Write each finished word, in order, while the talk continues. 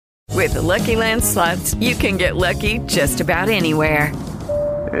With the Lucky Land Slots, you can get lucky just about anywhere.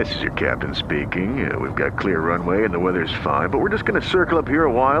 This is your captain speaking. We've got clear runway and the weather's fine, but we're just going to circle up here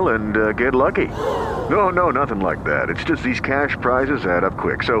a while and get lucky. No, nothing like that. It's just these cash prizes add up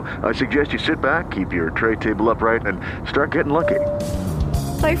quick. So I suggest you sit back, keep your tray table upright, and start getting lucky.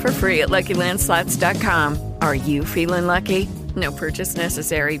 Play for free at LuckyLandSlots.com. Are you feeling lucky? No purchase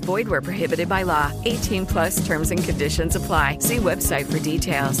necessary. Void where prohibited by law. 18 plus terms and conditions apply. See website for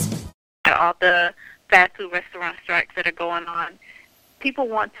details. All the fast food restaurant strikes that are going on, people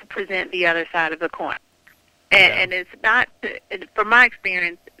want to present the other side of the coin. And it's not, from my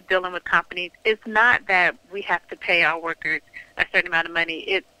experience dealing with companies, it's not that we have to pay our workers a certain amount of money.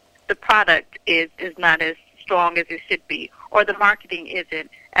 It's the product is not as strong as it should be, or the marketing isn't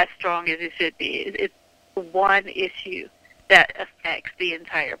as strong as it should be. It's one issue that affects the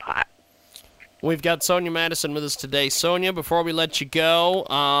entire pot. We've got Sonia Madison with us today. Sonia, before we let you go,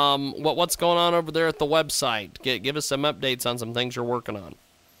 what's going on over there at the website? Give us some updates on some things you're working on.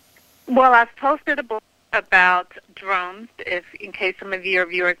 Well, I've posted a book about drones, in case some of your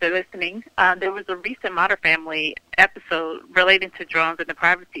viewers are listening. There was a recent Modern Family episode relating to drones and the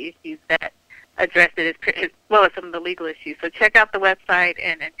privacy issues that addressed it, as well as some of the legal issues. So check out the website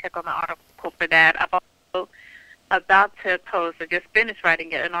and check on the article for that. I've also about to post, I just finished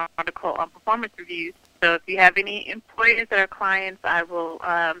writing an article on performance reviews. So if you have any employers that are clients, I will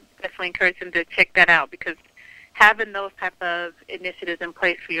definitely encourage them to check that out, because having those type of initiatives in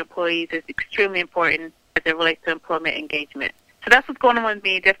place for your employees is extremely important as it relates to employment engagement. So that's what's going on with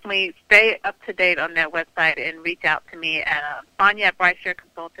me. Definitely stay up to date on that website and reach out to me at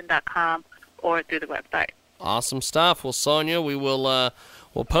Sonia@BrightShareConsulting.com or through the website. Awesome stuff. Well, Sonia, we will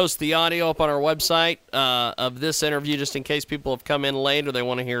we'll post the audio up on our website of this interview just in case people have come in late or they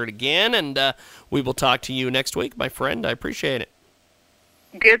want to hear it again. And we will talk to you next week, my friend. I appreciate it.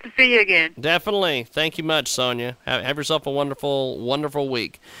 Good to see you again. Definitely. Thank you much, Sonia. Have yourself a wonderful, wonderful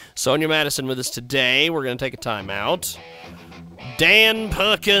week. Sonia Madison with us today. We're going to take a time out. Dan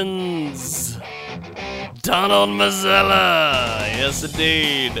Perkins. Donald Mazzella. Yes,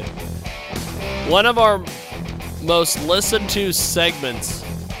 indeed. One of our most listened to segments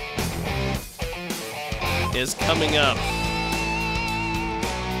is coming up.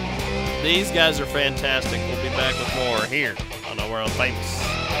 These guys are fantastic. We'll be back with more here on the world famous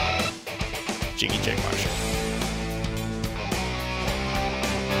Jiggy Jaguar Show.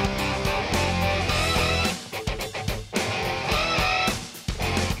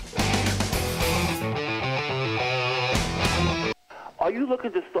 Are you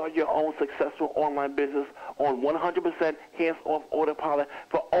looking to start your own successful online business on 100% hands-off autopilot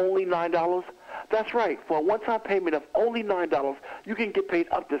for only $9? That's right. For a one-time payment of only $9, you can get paid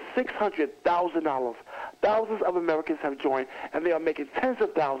up to $600,000. Thousands of Americans have joined, and they are making tens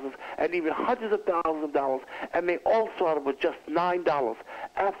of thousands and even hundreds of thousands of dollars, and they all started with just $9.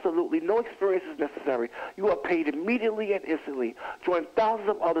 Absolutely no experience is necessary. You are paid immediately and instantly. Join thousands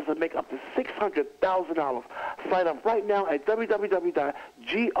of others and make up to $600,000. Sign up right now at www.goo.gl/S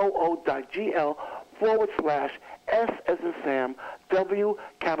as in Sam, W,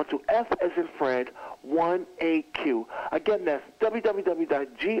 capital F as in Fred, 1AQ. Again, that's www.goo.gl/S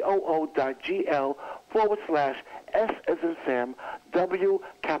as in Sam, W,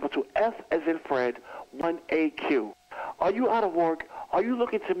 capital F as in Fred, 1AQ. Are you out of work? Are you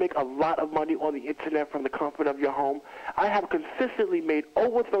looking to make a lot of money on the internet from the comfort of your home? I have consistently made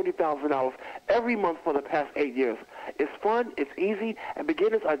over $30,000 every month for the past 8 years. It's fun, it's easy, and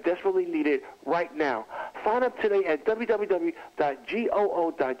beginners are desperately needed right now. Sign up today at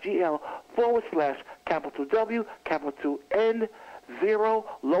www.goo.gl/capital W, capital N, 0,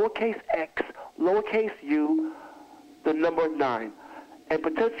 lowercase x, lowercase u, the number 9. And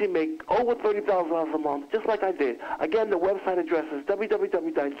potentially make over $30,000 a month, just like I did. Again, the website address is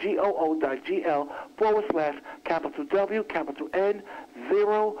www.goo.gl/capital W, capital N,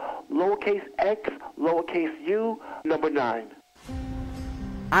 0, lowercase x, lowercase u, number 9.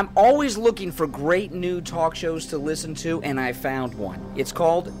 I'm always looking for great new talk shows to listen to, and I found one. It's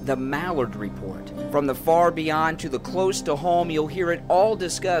called The Mallard Report. From the far beyond to the close to home, you'll hear it all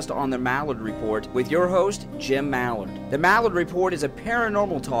discussed on The Mallard Report with your host, Jim Mallard. The Mallard Report is a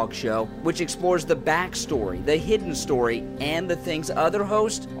paranormal talk show which explores the backstory, the hidden story, and the things other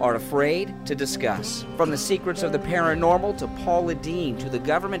hosts are afraid to discuss. From the secrets of the paranormal to Paula Deen to the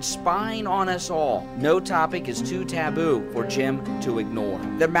government spying on us all, no topic is too taboo for Jim to ignore.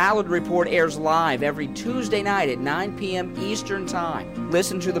 The Mallard Report airs live every Tuesday night at 9 p.m. Eastern Time.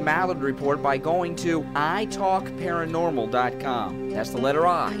 Listen to The Mallard Report by going to italkparanormal.com. That's the letter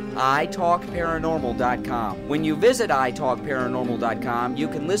I, italkparanormal.com. When you visit italkparanormal.com, you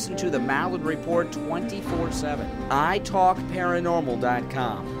can listen to The Mallard Report 24/7.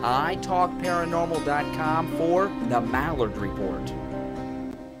 italkparanormal.com. italkparanormal.com for The Mallard Report.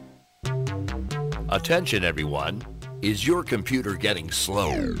 Attention, everyone. Is your computer getting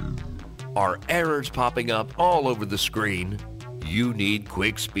slow? Are errors popping up all over the screen? You need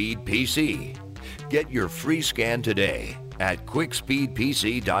QuickSpeed PC. Get your free scan today at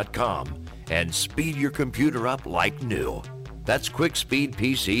quickspeedpc.com and speed your computer up like new. That's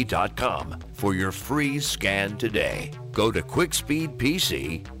quickspeedpc.com for your free scan today. Go to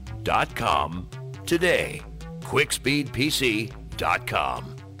quickspeedpc.com today.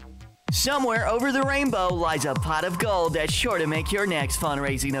 quickspeedpc.com. Somewhere over the rainbow lies a pot of gold that's sure to make your next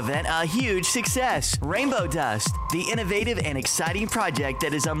fundraising event a huge success. Rainbow Dust, the innovative and exciting project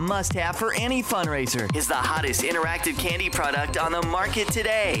that is a must-have for any fundraiser, is the hottest interactive candy product on the market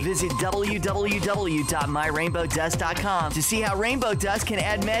today. Visit www.myrainbowdust.com to see how Rainbow Dust can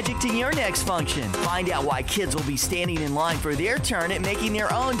add magic to your next function. Find out why kids will be standing in line for their turn at making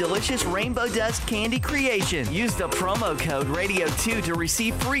their own delicious Rainbow Dust candy creation. Use the promo code RADIO2 to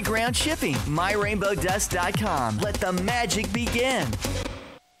receive free ground shipping. MyRainbowDust.com. Let the magic begin.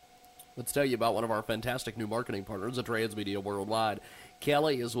 Let's tell you about one of our fantastic new marketing partners at Transmedia Worldwide.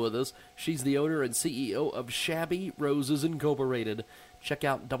 Kelly is with us. She's the owner and CEO of Shabby Roses Incorporated. Check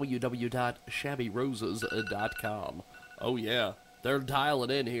out www.shabbyroses.com. Oh, yeah. They're dialing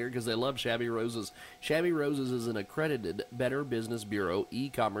in here because they love Shabby Roses. Shabby Roses is an accredited Better Business Bureau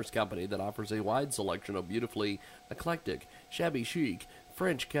e-commerce company that offers a wide selection of beautifully eclectic, shabby chic,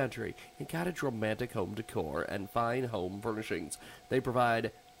 French country, and cottage romantic home decor and fine home furnishings. They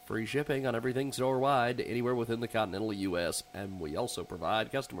provide free shipping on everything store-wide anywhere within the continental U.S., and we also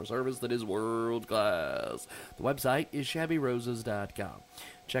provide customer service that is world-class. The website is shabbyroses.com.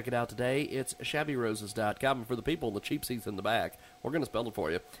 Check it out today. It's shabbyroses.com. And for the people in the cheap seats in the back, we're going to spell it for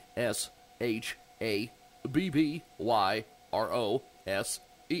you.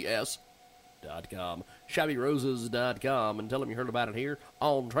 Shabbyroses.com. ShabbyRoses.com, and tell them you heard about it here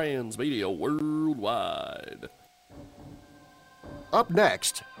on Transmedia Worldwide. Up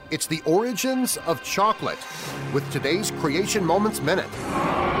next, it's the origins of chocolate with today's Creation Moments Minute.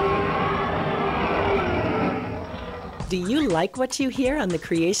 Do you like what you hear on the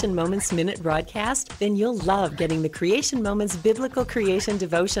Creation Moments Minute broadcast? Then you'll love getting the Creation Moments Biblical Creation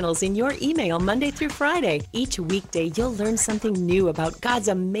Devotionals in your email Monday through Friday. Each weekday, you'll learn something new about God's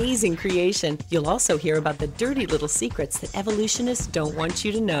amazing creation. You'll also hear about the dirty little secrets that evolutionists don't want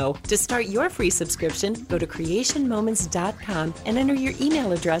you to know. To start your free subscription, go to creationmoments.com and enter your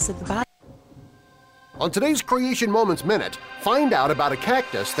email address at the bottom. On today's Creation Moments Minute, find out about a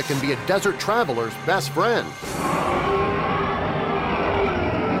cactus that can be a desert traveler's best friend.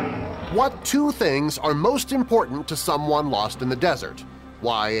 What two things are most important to someone lost in the desert?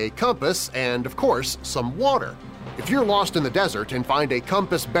 Why, a compass and, of course, some water. If you're lost in the desert and find a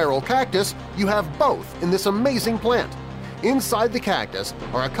compass barrel cactus, you have both in this amazing plant. Inside the cactus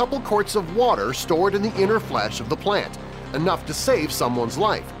are a couple quarts of water stored in the inner flesh of the plant, enough to save someone's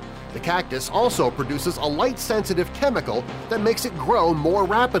life. The cactus also produces a light-sensitive chemical that makes it grow more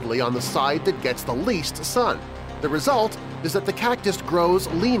rapidly on the side that gets the least sun. The result is that the cactus grows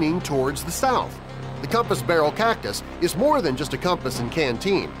leaning towards the south. The compass barrel cactus is more than just a compass and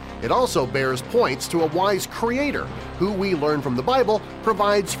canteen. It also bears points to a wise Creator who, we learn from the Bible,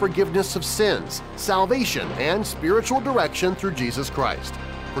 provides forgiveness of sins, salvation, and spiritual direction through Jesus Christ.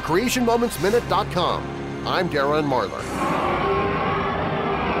 For CreationMomentsMinute.com, I'm Darren Marlar.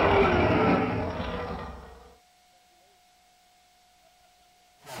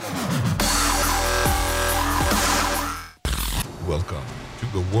 Welcome to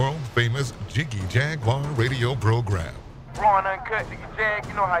the world-famous Jiggy Jaguar radio program. Raw and uncut, Jiggy Jag,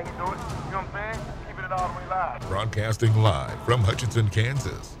 you know how you do it. You know what I'm saying? Keeping it all the way live. Broadcasting live from Hutchinson,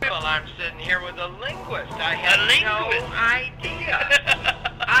 Kansas. Well, I'm sitting here with a linguist. I had no idea.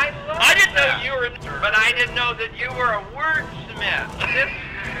 I didn't know you were, but I didn't know that you were a wordsmith.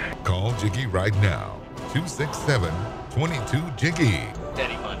 Call Jiggy right now, 267-22-JIGGY.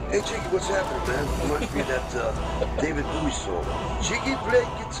 Daddy Money. Hey, Jiggy, what's happening, man? Reminds me of that David Bowie song. Jiggy play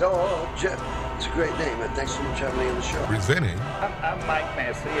guitar. It's a great name, man. Thanks so much for having me on the show. Presenting. I'm Mike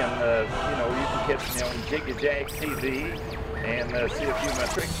Massey, and, you can catch me on Jiggy Jag TV and see a few of my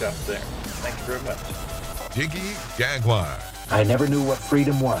trick shots there. Thank you very much. Jiggy Jaguar. I never knew what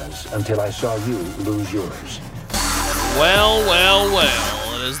freedom was until I saw you lose yours. Well, well,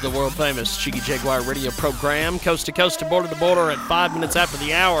 well. is the world-famous Jiggy Jaguar radio program, coast to coast to border at 5 minutes after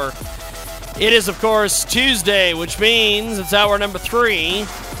the hour. It is, of course, Tuesday, which means it's hour number 3,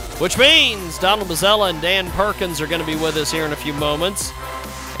 which means Donald Mazzella and Dan Perkins are going to be with us here in a few moments.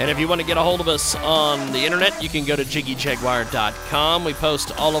 And if you want to get a hold of us on the internet, you can go to jiggyjaguar.com. We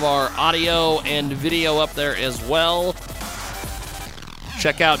post all of our audio and video up there as well.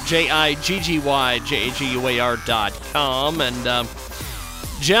 Check out jiggyjaguar.com. And,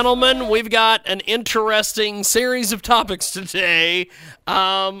 gentlemen, we've got an interesting series of topics today.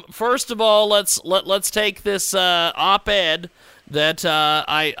 First of all, let's take this op-ed that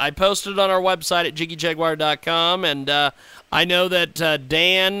I posted on our website at jiggyjaguar.com. And I know that,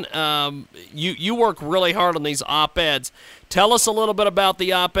 Dan, you work really hard on these op-eds. Tell us a little bit about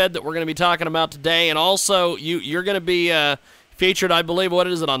the op-ed that we're going to be talking about today. And also, you're going to be featured, I believe, what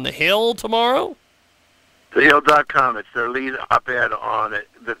is it, on The Hill tomorrow? TheHill.com. It's their lead op-ed on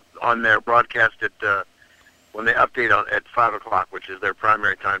their broadcast at when they update at 5 o'clock, which is their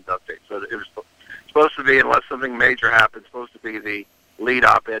primary time to update. So it was supposed to be, unless something major happens, supposed to be the lead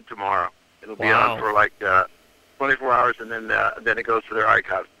op-ed tomorrow. It'll be on for like 24 hours, and then it goes to their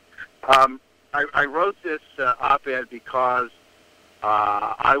archives. I wrote this op-ed because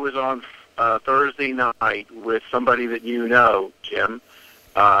I was on Thursday night with somebody that you know, Jim,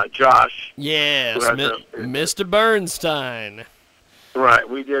 Josh. Yes, Mr. Bernstein. Right,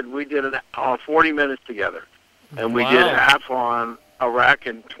 we did 40 minutes together, and we did half on Iraq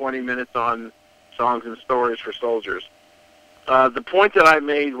and 20 minutes on songs and stories for soldiers. The point that I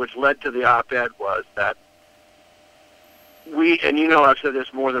made, which led to the op-ed, was that and you know I've said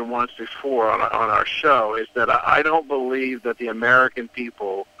this more than once before on our show, is that I don't believe that the American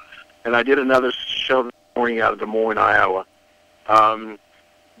people, and I did another show this morning out of Des Moines, Iowa,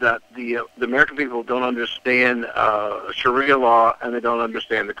 that the American people don't understand Sharia law, and they don't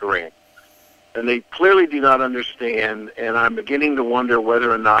understand the Quran. And they clearly do not understand, and I'm beginning to wonder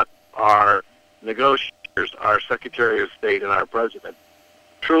whether or not our negotiators, our Secretary of State and our President,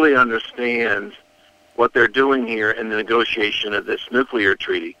 truly understand what they're doing here in the negotiation of this nuclear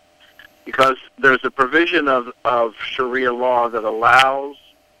treaty. Because there's a provision of Sharia law that allows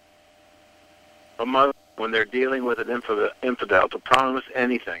a Muslim, when they're dealing with an infidel, to promise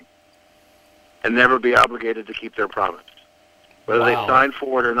anything and never be obligated to keep their promise, whether they sign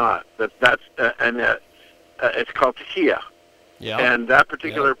for it or not. It's called tahiyya. Yeah. And that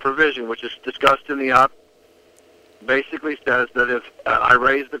particular provision, which is discussed in the op, basically says that if I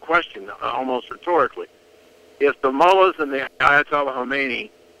raised the question almost rhetorically, if the mullahs and the Ayatollah Khomeini,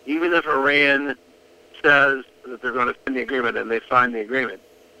 even if Iran says that they're going to sign the agreement and they sign the agreement,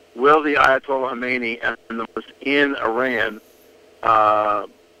 will the Ayatollah Khomeini and the Muslims in Iran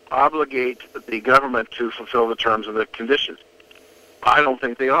obligate the government to fulfill the terms and the conditions? I don't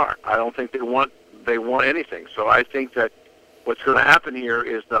think they are. I don't think they want anything. So I think that what's going to happen here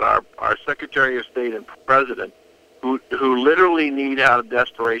is that our Secretary of State and President, who literally need out of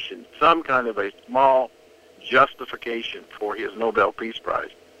desperation some kind of a small justification for his Nobel Peace Prize.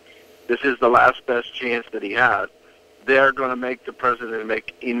 This is the last best chance that he has. They're going to make the president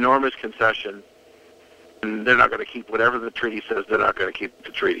make enormous concessions, and they're not going to keep whatever the treaty says. They're not going to keep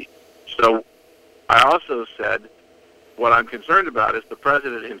the treaty. So I also said what I'm concerned about is the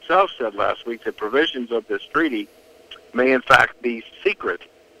president himself said last week that provisions of this treaty may in fact be secret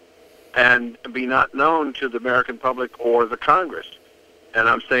and be not known to the American public or the Congress. And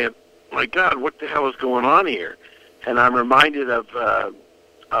I'm saying, my God, what the hell is going on here? And I'm reminded of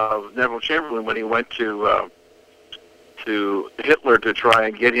Neville Chamberlain when he went to Hitler to try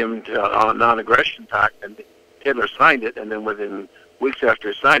and get him on a non-aggression pact, and Hitler signed it, and then within weeks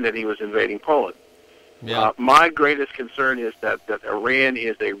after he signed it, he was invading Poland. Yeah. My greatest concern is that Iran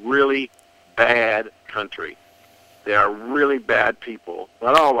is a really bad country. They are really bad people.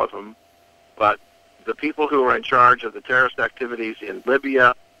 Not all of them, but the people who are in charge of the terrorist activities in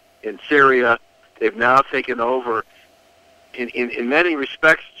Libya, in Syria, they've now taken over. In many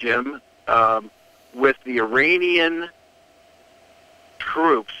respects, Jim, with the Iranian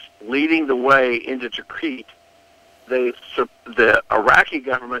troops leading the way into Tikrit, the Iraqi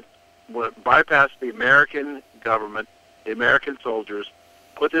government bypassed the American government, the American soldiers,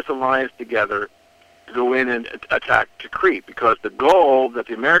 put this alliance together to go in and attack Tikrit, because the goal that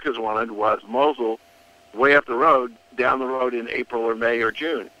the Americans wanted was Mosul, way up the road, down the road in April or May or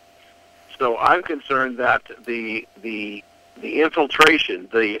June. So I'm concerned that the infiltration,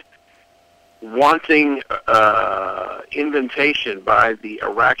 the wanting invitation by the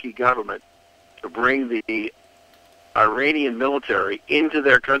Iraqi government to bring the Iranian military into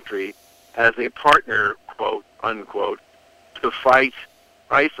their country as a partner, quote, unquote, to fight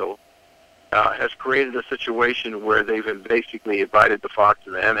ISIL has created a situation where they've basically invited the fox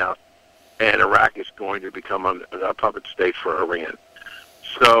in the henhouse, and Iraq is going to become a puppet state for Iran.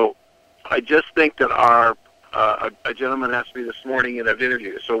 So I just think that a gentleman asked me this morning in an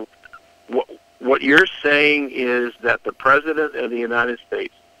interview. So what you're saying is that the President of the United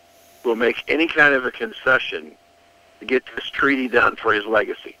States will make any kind of a concession to get this treaty done for his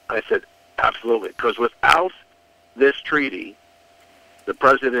legacy. I said, absolutely, because without this treaty, the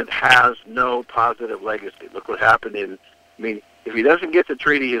President has no positive legacy. Look what happened if he doesn't get the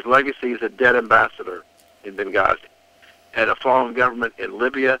treaty, his legacy is a dead ambassador in Benghazi and a fallen government in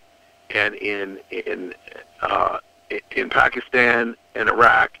Libya and in Pakistan and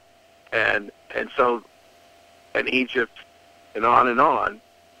Iraq and Egypt and on.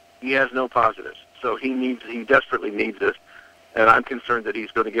 He has no positives. So he desperately needs this, and I'm concerned that he's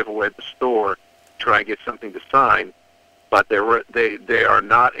going to give away the store, try and get something to sign, but they are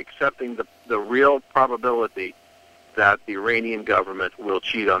not accepting the real probability that the Iranian government will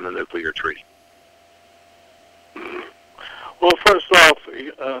cheat on the nuclear treaty. Well, first off,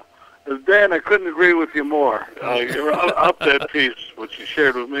 Dan, I couldn't agree with you more. You're up that piece, which you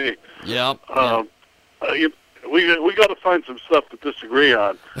shared with me. Yeah. We got to find some stuff to disagree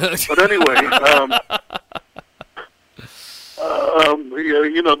on. But anyway,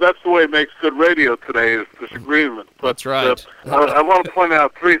 that's the way it makes good radio today is disagreement. But, that's right. I want to point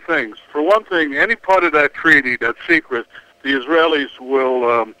out three things. For one thing, any part of that treaty that's secret, the Israelis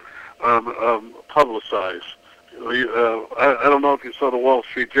will publicize. I don't know if you saw the Wall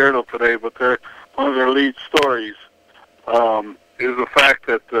Street Journal today, but one of their lead stories is the fact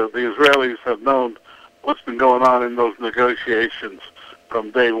that the Israelis have known what's been going on in those negotiations from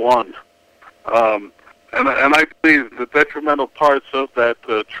day one. And I believe the detrimental parts of that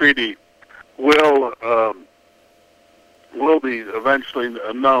treaty will be eventually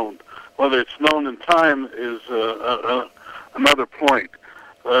known. Whether it's known in time is another point.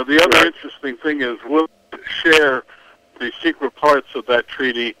 The other interesting thing is we'll share the secret parts of that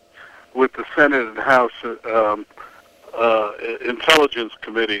treaty with the Senate and House intelligence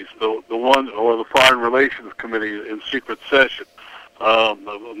committees, the one or the Foreign Relations Committee in secret session.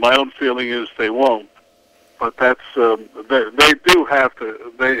 My own feeling is they won't, but that's they do have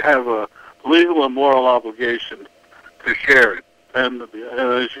to. They have a legal and moral obligation to share it. And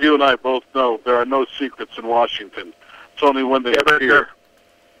as you and I both know, there are no secrets in Washington. It's only when they appear.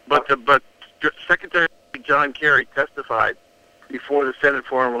 But Secretary John Kerry testified before the Senate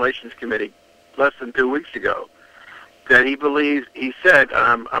Foreign Relations Committee less than 2 weeks ago that he said,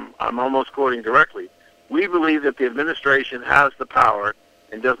 I'm almost quoting directly, we believe that the administration has the power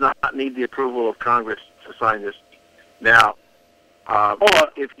and does not need the approval of Congress to sign this. Now,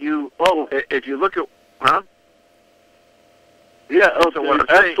 if you look at, huh? Yeah,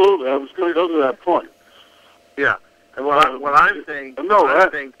 absolutely. I was going to go to that point. Yeah, and what I'm saying, what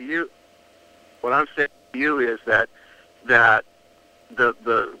I'm saying to you is that the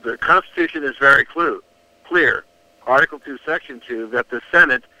Constitution is very clear. Article 2, Section 2, that the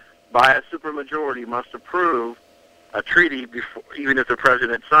Senate, by a supermajority, must approve a treaty before, even if the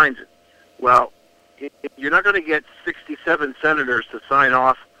president signs it. Well, you're not going to get 67 senators to sign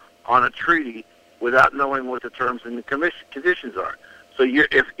off on a treaty without knowing what the terms and the conditions are. So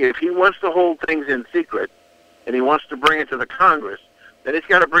if he wants to hold things in secret and he wants to bring it to the Congress, then he's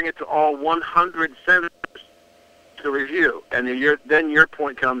got to bring it to all 100 senators to review. And then your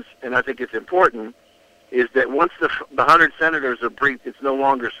point comes, and I think it's important, is that once the 100 senators are briefed, it's no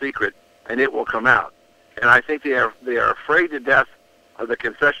longer secret, and it will come out. And I think they are afraid to death of the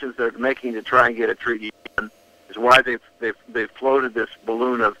concessions they're making to try and get a treaty done. Is why they've floated this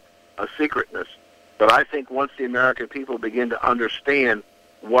balloon of secretness. But I think once the American people begin to understand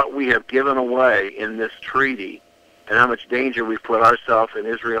what we have given away in this treaty and how much danger we've put ourselves and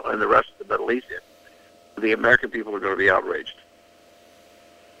Israel and the rest of the Middle East in, the American people are going to be outraged.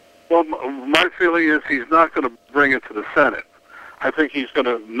 Well, my feeling is he's not going to bring it to the Senate. I think he's going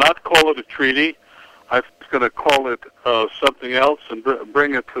to not call it a treaty. I think he's going to call it something else and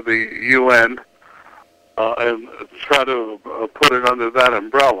bring it to the UN and try to put it under that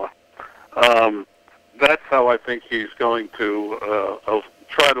umbrella. That's how I think he's going to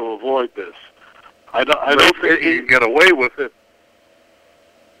try to avoid this. I don't think he can get away with it.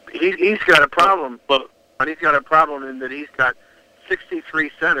 He's got a problem, and he's got a problem in that he's got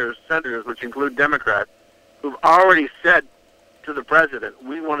 63 senators, which include Democrats, who've already said to the president,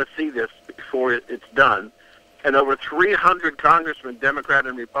 we want to see this before it's done. And over 300 congressmen, Democrat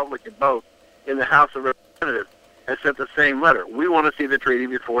and Republican both, in the House of Representatives, have sent the same letter. We want to see the treaty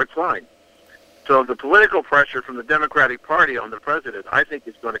before it's signed. So the political pressure from the Democratic Party on the president, I think,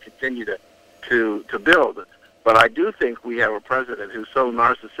 is going to continue to build. But I do think we have a president who's so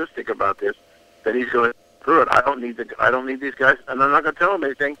narcissistic about this that he's going through it. I don't need these guys, and I'm not going to tell them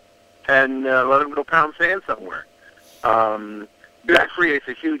anything, and let them go pound sand somewhere. That creates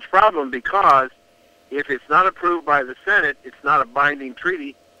a huge problem because if it's not approved by the Senate, it's not a binding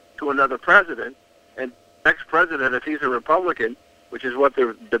treaty to another president. And the next president, if he's a Republican, which is what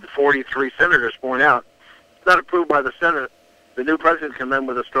the 43 senators point out, it's not approved by the Senate, the new president can then,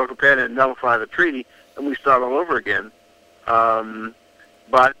 with a stroke of pen, and nullify the treaty, and we start all over again.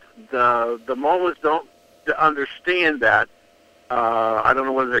 But the Mullahs don't understand that. I don't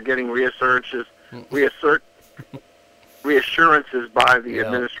know whether they're getting reassurances by the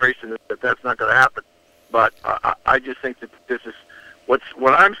administration that that's not going to happen. But I just think that this is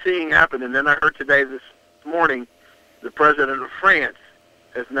what I'm seeing happen. And then I heard today, this morning, the president of France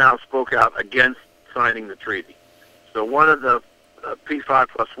has now spoke out against signing the treaty. So one of the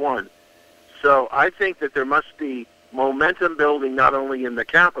P5+1. So I think that there must be momentum building not only in the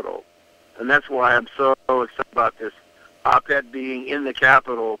Capitol, and that's why I'm so excited about this op-ed being in the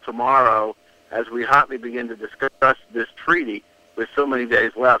Capitol tomorrow as we hotly begin to discuss this treaty with so many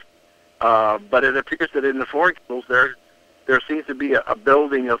days left. But it appears that in the foreign capitals there seems to be a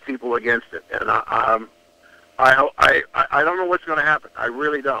building of people against it, and I don't know what's going to happen. I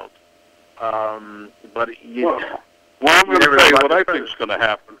really don't. But I'm going to tell you what I think is going to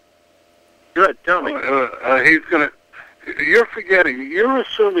happen. Good, tell me. You're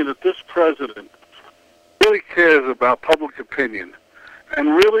assuming that this president really cares about public opinion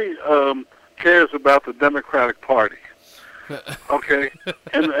and really cares about the Democratic Party. Okay?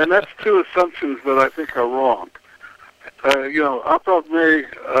 and that's two assumptions that I think are wrong. Up of May,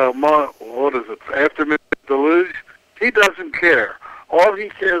 after Mid Deluge, he doesn't care. All he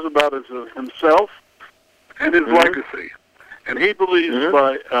cares about is himself and his legacy. And he believes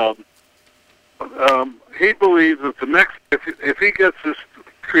he believes that the next, if he gets this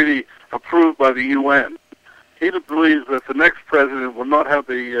treaty approved by the UN, he believes that the next president will not have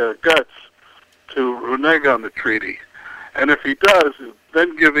the guts to renege on the treaty. And if he does,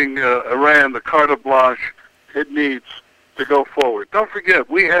 then giving Iran the carte blanche it needs to go forward. Don't forget,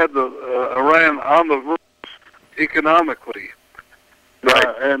 we had the Iran on the ropes economically,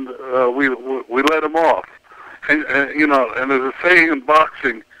 and we let him off. And and there's a saying in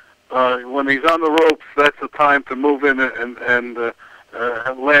boxing: when he's on the ropes, that's the time to move in and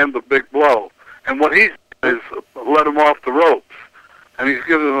land the big blow. And what he is let him off the ropes, and he's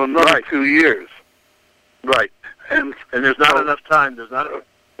given him another 2 years. Right. And there's not enough time. There's not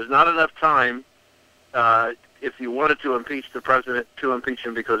enough time if you wanted to impeach the president to impeach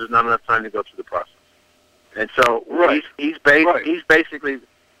him, because there's not enough time to go through the process. And so he's basically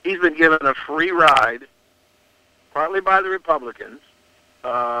been given a free ride, partly by the Republicans,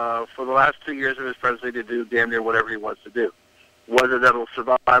 for the last 2 years of his presidency to do damn near whatever he wants to do. Whether that'll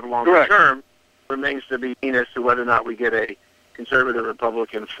survive longer term remains to be seen as to whether or not we get a conservative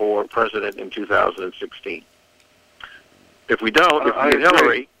Republican for president in 2016. If we don't, if we get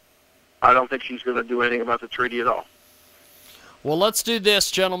Hillary, I don't think she's going to do anything about the treaty at all. Well, let's do this,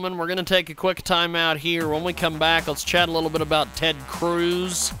 gentlemen. We're going to take a quick time out here. When we come back, let's chat a little bit about Ted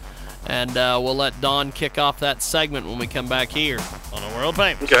Cruz, and we'll let Don kick off that segment when we come back here on a world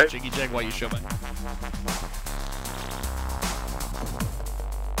famous Jiggy Jaguar show. Back.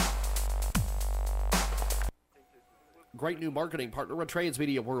 Great new marketing partner with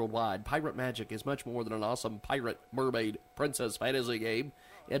Transmedia Worldwide. Pirate Magic is much more than an awesome pirate, mermaid, princess fantasy game.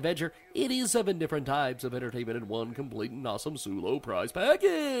 Adventure, it is 7 different types of entertainment in one complete and awesome solo prize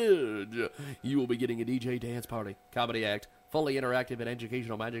package. You will be getting a DJ dance party, comedy act, fully interactive and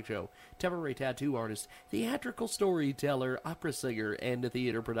educational magic show, temporary tattoo artist, theatrical storyteller, opera singer, and a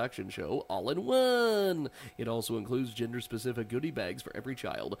theater production show all in one. It also includes gender-specific goodie bags for every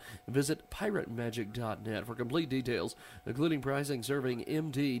child. Visit piratemagic.net for complete details, including pricing, serving,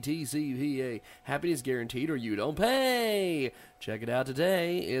 MTTCPA, happiness guaranteed, or you don't pay. Check it out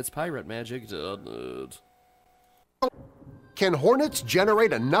today. It's piratemagic.net. Can Hornets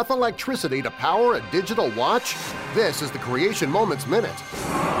generate enough electricity to power a digital watch? This is the Creation Moments Minute.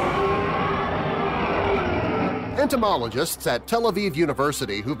 Entomologists at Tel Aviv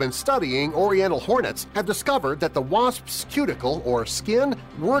University who've been studying oriental hornets have discovered that the wasp's cuticle, or skin,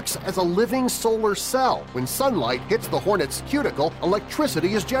 works as a living solar cell. When sunlight hits the hornet's cuticle,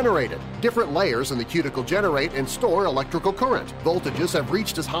 electricity is generated. Different layers in the cuticle generate and store electrical current. Voltages have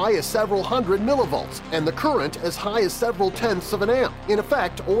reached as high as several hundred millivolts, and the current as high as several tenths of an amp. In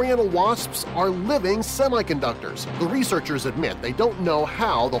effect, oriental wasps are living semiconductors. The researchers admit they don't know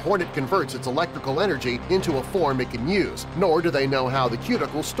how the hornet converts its electrical energy into a form it can use, nor do they know how the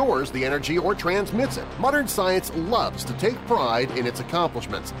cuticle stores the energy or transmits it. Modern science loves to take pride in its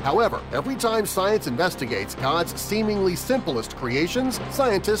accomplishments. However, every time science investigates God's seemingly simplest creations,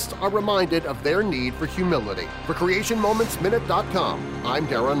 scientists are reminded of their need for humility. For CreationMomentsMinute.com, I'm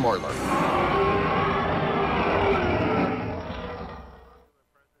Darren Marlar.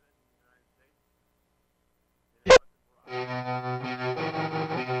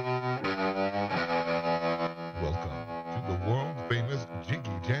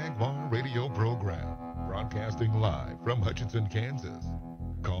 Jiggy Jaguar radio program, broadcasting live from Hutchinson, Kansas.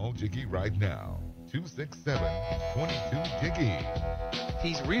 Call Jiggy right now, 267-22-JIGGY.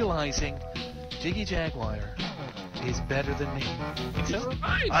 He's realizing Jiggy Jaguar is better than me.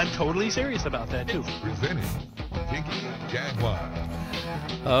 I'm totally serious about that, too. Presenting Jiggy Jaguar.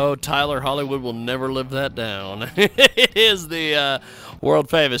 Oh, Tyler Hollywood will never live that down. It is the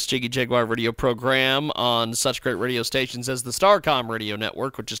world-famous Jiggy Jaguar radio program on such great radio stations as the Starcom Radio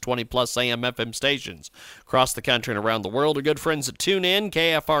Network, which is 20-plus AM FM stations across the country and around the world. Our good friends at TuneIn,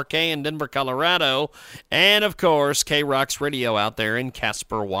 KFRK in Denver, Colorado, and, of course, K-Rock's Radio out there in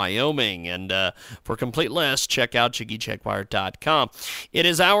Casper, Wyoming. And for a complete list, check out JiggyJaguar.com. It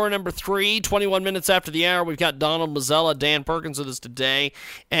is hour number 3, 21 minutes after the hour. We've got Donald Mazzella, Dan Perkins with us today.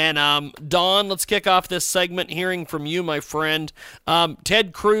 And, Don, let's kick off this segment hearing from you, my friend.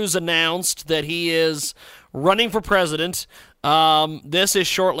 Ted Cruz announced that he is running for president. This is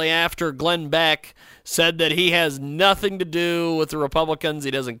shortly after Glenn Beck said that he has nothing to do with the Republicans.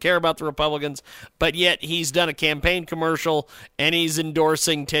 He doesn't care about the Republicans, but yet he's done a campaign commercial and he's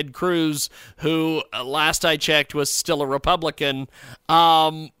endorsing Ted Cruz, who, last I checked, was still a Republican.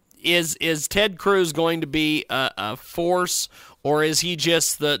 Is Ted Cruz going to be a force, or is he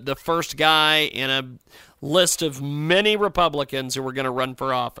just the first guy in a list of many Republicans who are going to run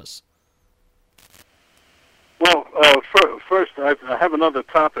for office? Well, first, I have another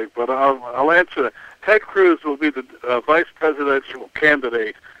topic, but I'll answer that. Ted Cruz will be the vice presidential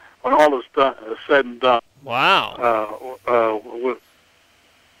candidate when all is said and done. Wow.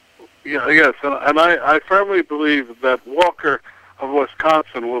 Yes, and I firmly believe that Walker of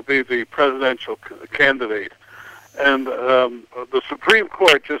Wisconsin will be the presidential candidate. And the Supreme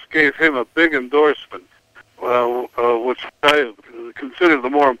Court just gave him a big endorsement, which I consider the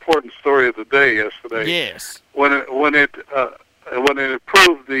more important story of the day yesterday. Yes. When it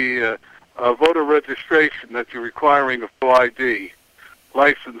approved the voter registration that you're requiring a full ID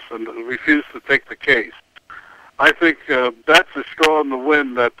license and refused to take the case. I think that's a straw in the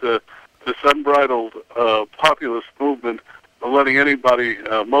wind that this unbridled populist movement of letting anybody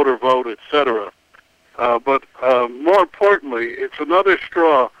motor vote, etc. But more importantly, it's another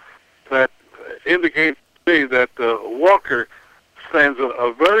straw that indicates to me that Walker stands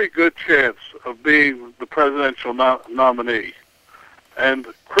a very good chance of being the presidential nominee. And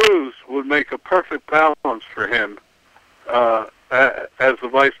Cruz would make a perfect balance for him as the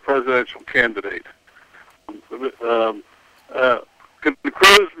vice presidential candidate. Could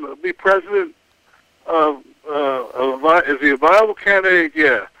Cruz be president? Is he a viable candidate?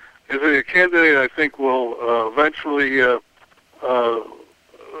 Yeah. Is he a candidate I think will eventually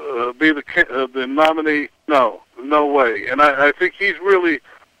be the nominee? No way. And I think he's really,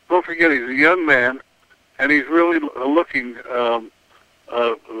 don't forget, he's a young man, and he's really looking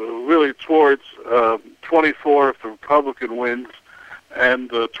really towards 24 if the Republican wins, and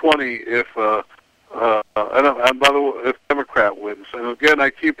 20 if and by the way, if Democrat wins. And again, I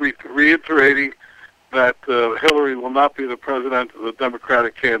keep reiterating that Hillary will not be the president of the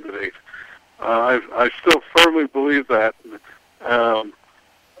Democratic candidate. I still firmly believe that.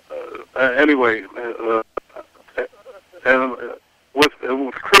 Anyway, and with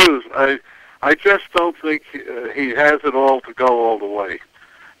Cruz, I just don't think he has it all to go all the way.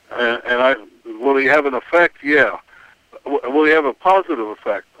 Will he have an effect? Yeah. Will he have a positive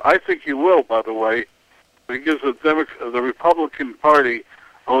effect? I think he will, by the way. He gives the Republican Party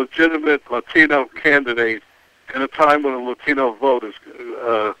a legitimate Latino candidate in a time when the Latino vote is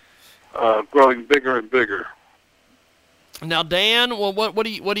growing bigger and bigger. Now, Dan, well, what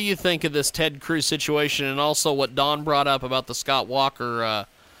do you think of this Ted Cruz situation, and also what Don brought up about the Scott Walker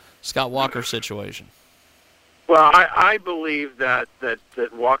situation? Well, I believe that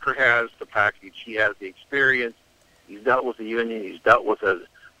Walker has the package. He has the experience. He's dealt with the union. He's dealt with a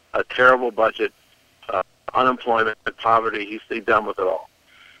terrible budget, unemployment, poverty. He's done with it all.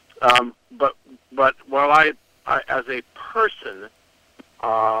 But while I as a person,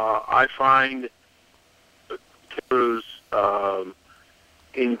 I find Cruz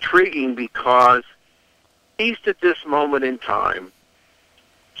intriguing because, at least at this moment in time,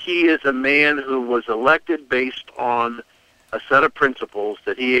 he is a man who was elected based on a set of principles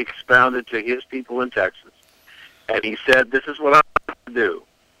that he expounded to his people in Texas. And he said, this is what I'm going to do.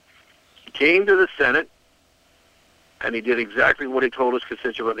 He came to the Senate, and he did exactly what he told his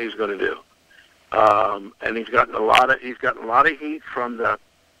constituents he was going to do. And he's gotten a lot of heat from the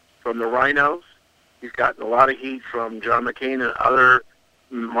rhinos. He's gotten a lot of heat from John McCain and other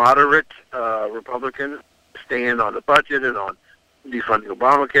moderate Republicans stand on the budget and on defunding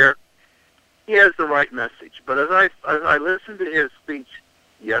Obamacare. He has the right message. But as I listened to his speech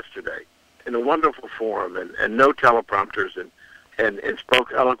yesterday in a wonderful forum and no teleprompters and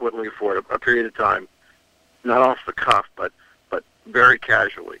spoke eloquently for a period of time, not off the cuff, but very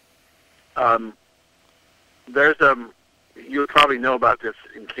casually. You'll probably know about this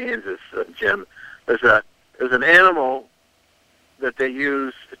in Kansas, Jim. There's an animal that they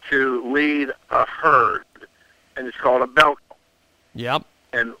use to lead a herd, and it's called a bell cow. Yep.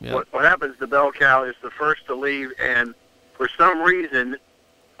 And what happens, the bell cow is the first to leave, and for some reason,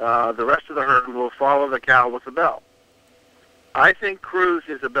 the rest of the herd will follow the cow with the bell. I think Cruz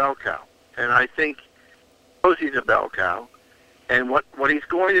is a bell cow, and I think he's a bell cow. And what he's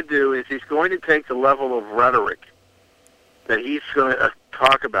going to do is he's going to take the level of rhetoric that he's going to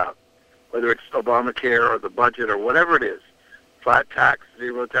talk about, whether it's Obamacare or the budget or whatever it is, flat tax,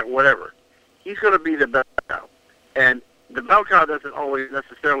 zero tax, whatever. He's going to be the bell cow. And the bell cow doesn't always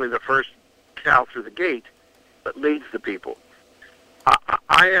necessarily the first cow through the gate, but leads the people.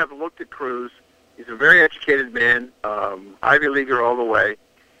 I have looked at Cruz. He's a very educated man, Ivy Leaguer all the way.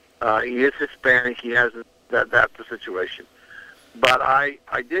 He is Hispanic. He has that's the situation. But I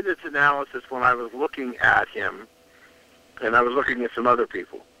did this analysis when I was looking at him, and I was looking at some other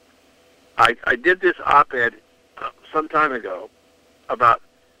people. I did this op-ed some time ago about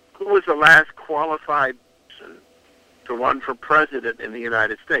who was the last qualified person to run for president in the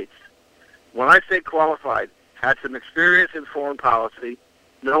United States. When I say qualified, had some experience in foreign policy,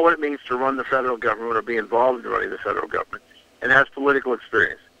 know what it means to run the federal government or be involved in running the federal government, and has political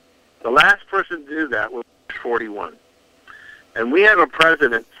experience. The last person to do that was 41. And we have a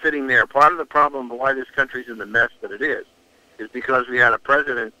president sitting there. Part of the problem of why this country's in the mess that it is because we had a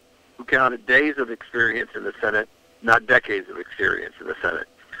president who counted days of experience in the Senate, not decades of experience in the Senate.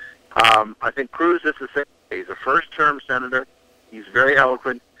 I think Cruz is the same. He's a first-term senator. He's very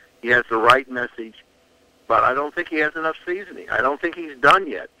eloquent. He has the right message. But I don't think he has enough seasoning. I don't think he's done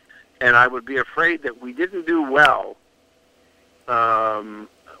yet. And I would be afraid that we didn't do well.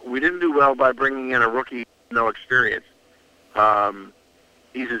 We didn't do well by bringing in a rookie with no experience.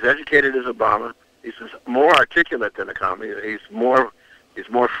 He's as educated as Obama. He's more articulate than a communist. He's more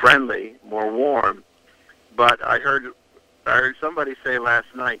friendly, more warm. But I heard somebody say last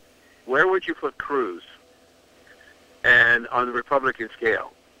night, where would you put Cruz? And on the Republican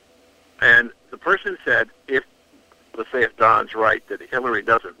scale. And the person said, let's say if Don's right, that Hillary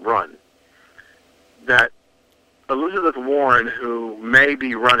doesn't run, that Elizabeth Warren, who may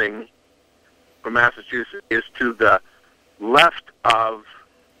be running for Massachusetts, is to the left of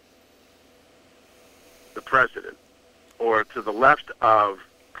the president, or to the left of,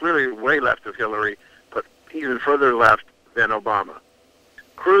 clearly way left of Hillary, but even further left than Obama.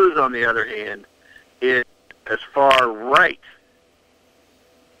 Cruz, on the other hand, is as far right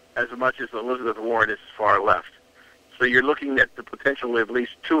as much as Elizabeth Warren is far left. So you're looking at the potential of at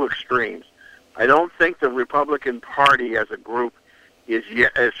least two extremes. I don't think the Republican Party as a group is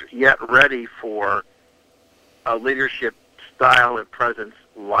yet ready for a leadership style and presence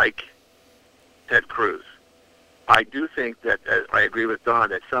like Ted Cruz. I do think that, I agree with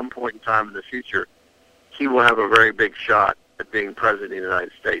Don, at some point in time in the future, he will have a very big shot at being president of the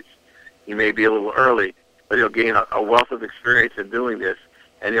United States. He may be a little early, but he'll gain a wealth of experience in doing this,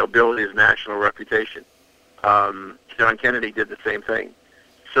 and he'll build his national reputation. John Kennedy did the same thing.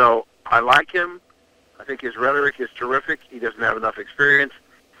 So I like him. I think his rhetoric is terrific. He doesn't have enough experience.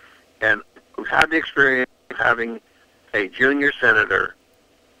 And we've had the experience of having a junior senator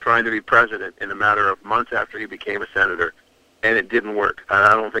trying to be president in a matter of months after he became a senator, and it didn't work. And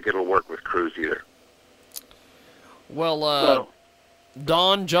I don't think it'll work with Cruz either. Well,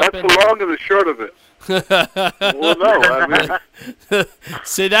 Don, jump in. That's the long and the short of it. Well, no, I mean,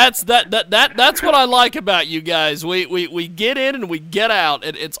 see, that's what I like about you guys. We get in and we get out.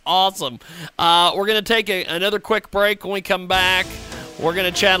 It's awesome. We're gonna take another quick break. When we come back, we're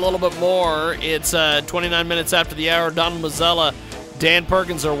gonna chat a little bit more. It's 29 minutes after the hour. Don Mazzella, Dan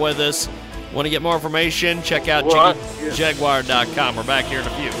Perkins are with us. Want to get more information? Check out Jaguar.com. We're back here in a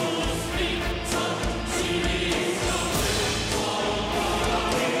few.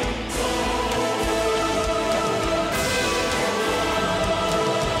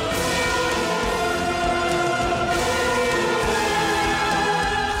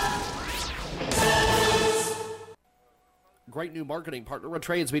 Great new marketing partner with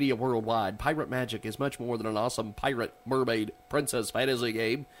Transmedia Worldwide. Pirate Magic is much more than an awesome pirate, mermaid, princess fantasy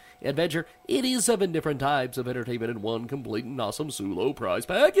game. Adventure, it is 7 different types of entertainment in one complete and awesome low price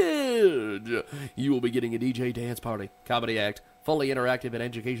package. You will be getting a DJ dance party, comedy act, fully interactive and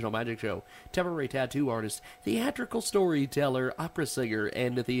educational magic show, temporary tattoo artist, theatrical storyteller, opera singer,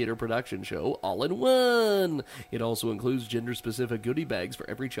 and a theater production show all in one. It also includes gender-specific goodie bags for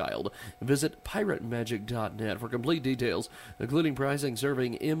every child. Visit piratemagic.net for complete details, including pricing,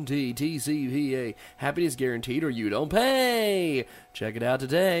 serving, MT, TCPA, happiness guaranteed, or you don't pay. Check it out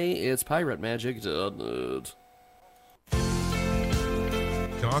today. It's piratemagic.net.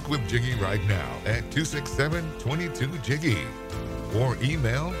 Talk with Jiggy right now at 267-22-JIGGY or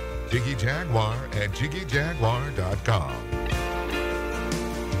email jiggyjaguar@jiggyjaguar.com.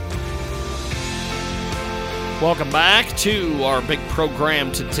 Welcome back to our big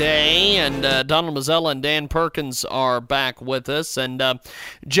program today, and Donald Mazzella and Dan Perkins are back with us. And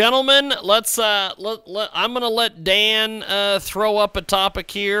gentlemen, let's I'm going to let Dan throw up a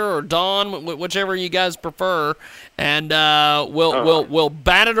topic here, or Don, whichever you guys prefer, and we'll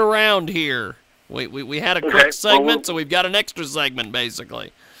bat it around here. We had a quick segment, so we've got an extra segment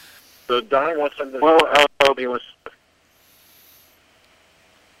basically. So Don wants something.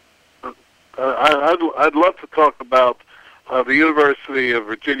 I'd love to talk about the University of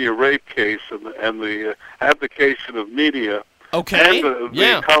Virginia rape case and the abdication of media. Okay. And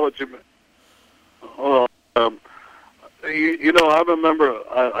the College of... I'm a member...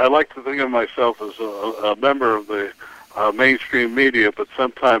 I like to think of myself as a member of the mainstream media, but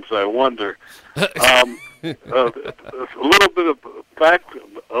sometimes I wonder. A little bit of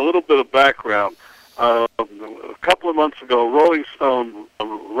background. A couple of months ago, Rolling Stone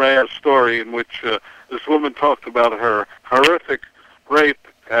ran a story in which this woman talked about her horrific rape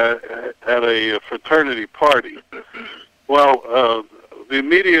at a fraternity party. Well,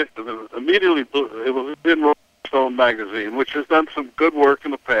 immediately it was in Rolling Stone magazine, which has done some good work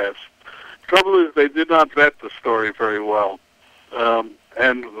in the past. Trouble is, they did not vet the story very well.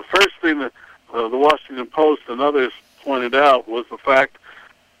 And the first thing that the Washington Post and others pointed out was the fact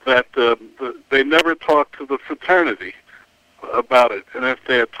that they never talked to the fraternity about it. And if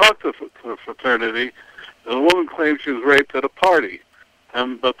they had talked to the fraternity, the woman claimed she was raped at a party.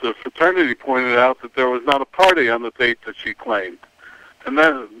 But the fraternity pointed out that there was not a party on the date that she claimed. And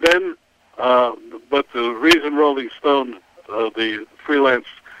but the reason Rolling Stone, the freelance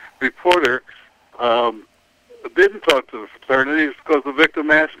reporter, didn't talk to the fraternity is because the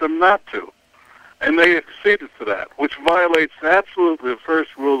victim asked them not to. And they acceded to that, which violates absolutely the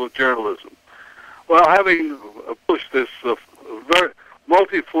first rule of journalism. Well, having pushed this very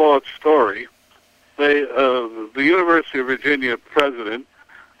multi-flawed story, the University of Virginia president,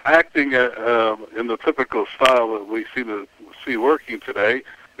 acting in the typical style that we see working today,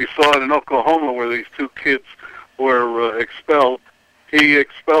 we saw it in Oklahoma where these 2 kids were expelled. He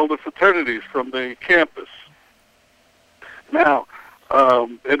expelled the fraternities from the campus. Now,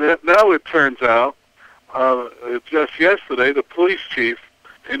 now it turns out, just yesterday, the police chief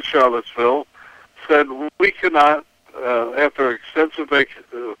in Charlottesville said we cannot, after extensive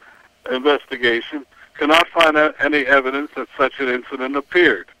investigation, cannot find any evidence that such an incident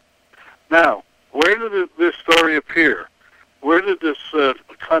appeared. Now, where did this story appear? Where did this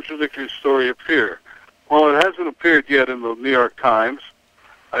contradictory story appear? Well, it hasn't appeared yet in the New York Times.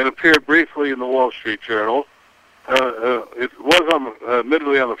 It appeared briefly in the Wall Street Journal. It was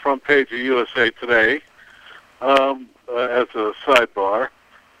admittedly on the front page of USA Today as a sidebar.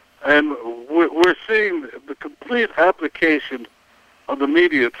 And we're seeing the complete application of the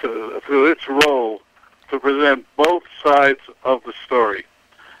media to its role to present both sides of the story.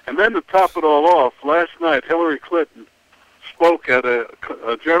 And then to top it all off, last night Hillary Clinton spoke at a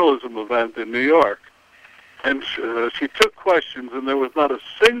journalism event in New York. And she took questions, and there was not a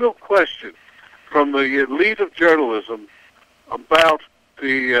single question from the elite of journalism about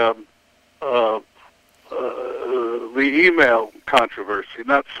the the email controversy,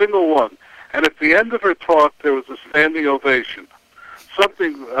 not a single one. And at the end of her talk, there was a standing ovation.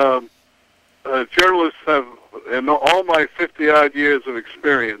 Something journalists have, in all my 50-odd years of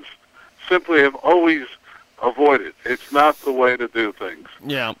experience, simply have always avoided. It's not the way to do things.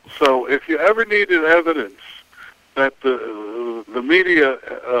 Yeah. So if you ever needed evidence that the media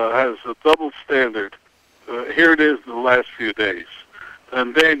has a double standard, here it is in the last few days.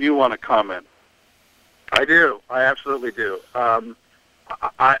 And Dan, you want to comment? I do. I absolutely do. I'm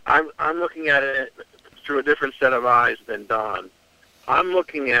looking at it through a different set of eyes than Don. I'm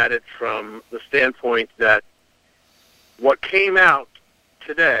looking at it from the standpoint that what came out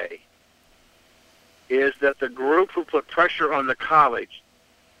today is that the group who put pressure on the college,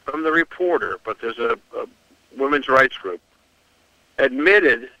 from the reporter, but there's a women's rights group,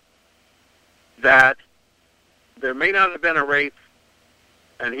 admitted that there may not have been a rape,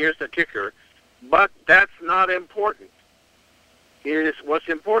 and here's the kicker, but that's not important. What's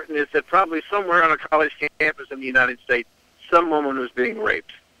important is that probably somewhere on a college campus in the United States, some woman was being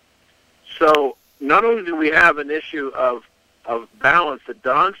raped. So not only do we have an issue of balance that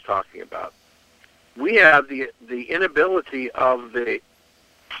Don's talking about, we have the inability of the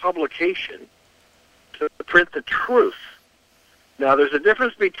publication to print the truth. Now, there's a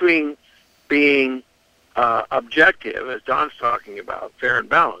difference between being objective, as Don's talking about, fair and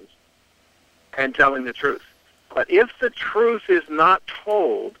balanced, and telling the truth. But if the truth is not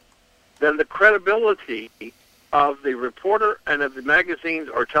told, then the credibility of the reporter and of the magazines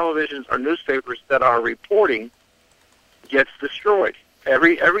or televisions or newspapers that are reporting gets destroyed.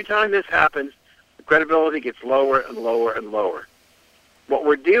 Every time this happens, the credibility gets lower and lower and lower. What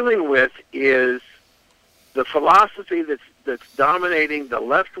we're dealing with is the philosophy that's dominating the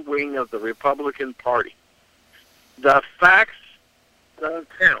left wing of the Republican Party. The facts don't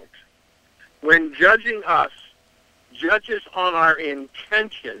count. When judging us, judge us on our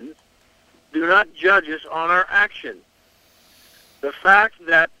intentions, do not judge us on our actions. The fact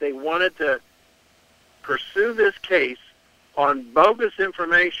that they wanted to pursue this case on bogus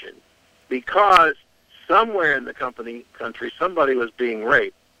information because somewhere in the country somebody was being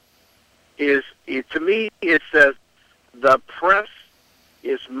raped to me, it says the press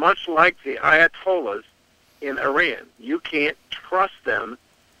is much like the Ayatollahs in Iran. You can't trust them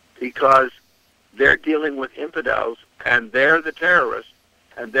because they're dealing with infidels, and they're the terrorists,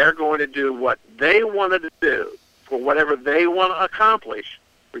 and they're going to do what they wanted to do for whatever they want to accomplish,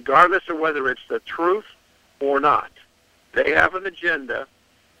 regardless of whether it's the truth or not. They have an agenda,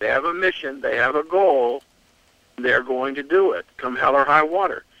 they have a mission, they have a goal, and they're going to do it, come hell or high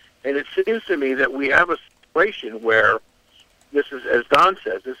water. And it seems to me that we have a situation where this is, as Don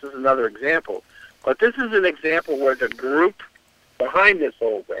says, this is another example, but this is an example where the group behind this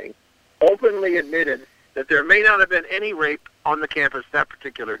whole thing openly admitted that there may not have been any rape on the campus that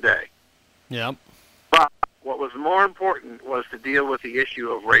particular day. Yep. But what was more important was to deal with the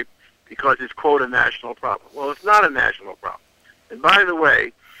issue of rape because it's, quote, a national problem. Well, it's not a national problem. And by the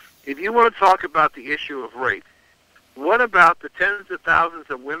way, if you want to talk about the issue of rape, what about the tens of thousands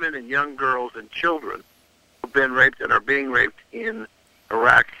of women and young girls and children who've been raped and are being raped in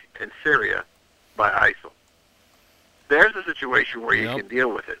Iraq and Syria by ISIL? There's a situation where you can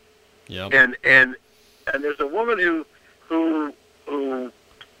deal with it. Yep. And there's a woman who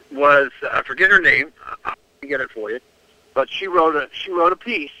was, I forget her name, I'll get it for you, but she wrote a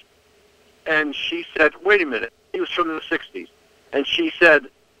piece, and she said, wait a minute, it was from the 60s, and she said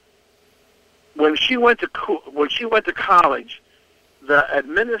when she went to college, the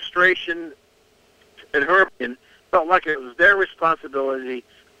administration, in her opinion, felt like it was their responsibility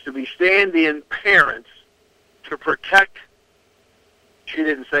to be stand-in parents to protect, she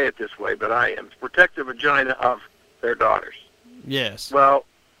didn't say it this way, but I am, to protect the vagina of their daughters. Yes. Well,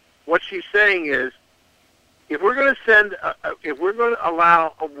 what she's saying is, if we're going to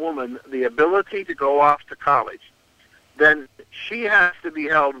allow a woman the ability to go off to college, then she has to be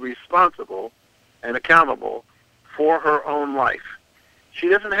held responsible and accountable for her own life. She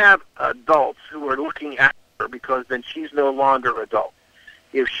doesn't have adults who are looking at her because then she's no longer adult.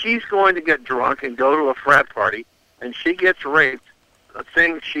 If she's going to get drunk and go to a frat party and she gets raped,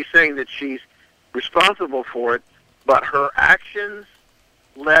 she's saying that she's responsible for it, but her actions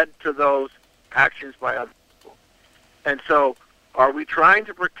led to those actions by other people. And so, are we trying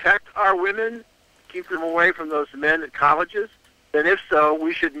to protect our women, keep them away from those men at colleges? Then if so,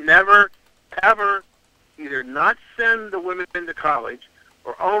 we should never, ever either not send the women to college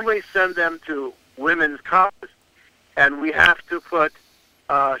or only send them to women's colleges. And we have to put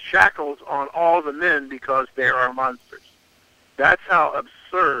shackles on all the men because they are monsters. That's how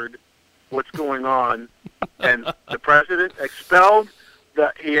absurd what's going on And the president expelled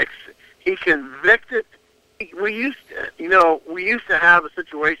he convicted. We used to have a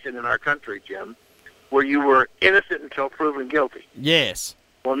situation in our country, Jim, where you were innocent until proven guilty. Yes.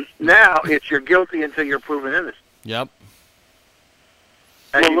 Well, now it's you're guilty until you're proven innocent. Yep.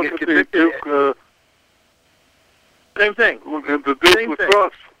 And well, you look get at the convicted. Duke. Same thing. Look at the Duke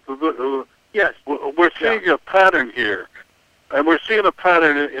lacrosse. Yes. We're seeing a pattern here, and we're seeing a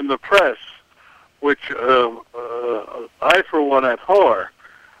pattern in the press, which I, for one, abhor,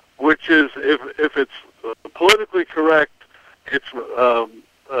 which is if it's politically correct, it's blown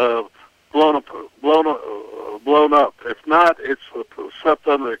up. If not, it's swept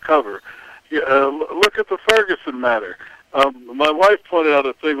under the cover. Look at the Ferguson matter. My wife pointed out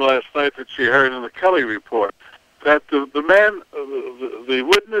a thing last night that she heard in the Kelly report, that the man, the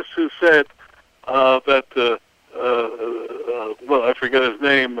witness who said that, well, I forget his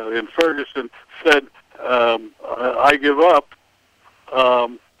name, in Ferguson, said, I give up,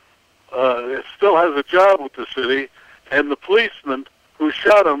 still has a job with the city, and the policeman who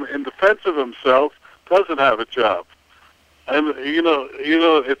shot him in defense of himself doesn't have a job. And, you know,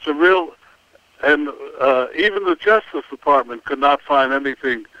 it's a real... And even the Justice Department could not find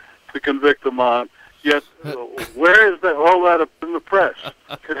anything to convict him on. Yet, where is all that in the press?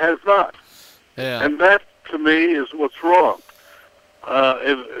 It has not. Yeah. And that, to me, is what's wrong.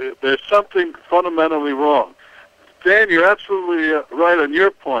 There's something fundamentally wrong. Dan, you're absolutely right on your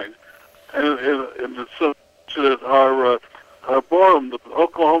point. And our Borum, the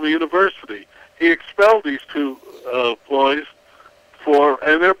Oklahoma University, he expelled these two boys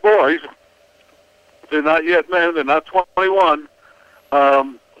and they're boys. They're not yet men. They're not 21.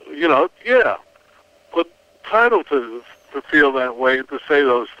 But entitled to feel that way and to say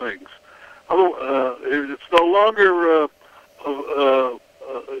those things. It's no longer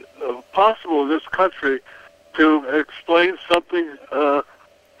possible in this country to explain something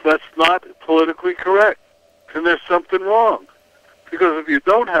that's not politically correct. And there's something wrong. Because if you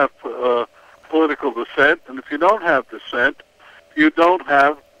don't have political dissent, and if you don't have dissent, you don't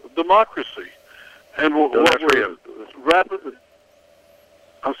have democracy. And what we're rapidly...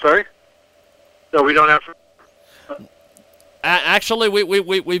 I'm sorry? No, we don't have... Actually,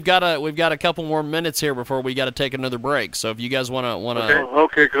 we've got a couple more minutes here before we got to take another break. So if you guys want to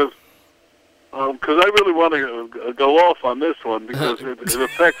okay, because I really want to go off on this one because it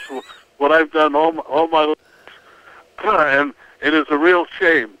affects what I've done all my life, and it is a real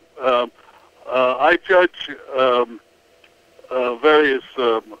shame. I judge various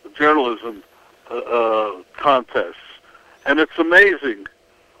journalism contests, and it's amazing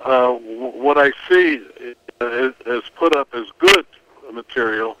what I see is put up as good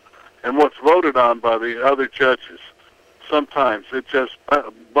material and what's voted on by the other judges. Sometimes it just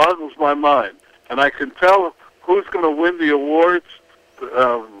boggles my mind, and I can tell who's going to win the awards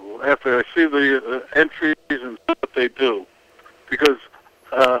after I see the entries and what they do, because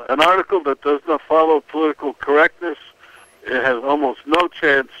an article that does not follow political correctness, it has almost no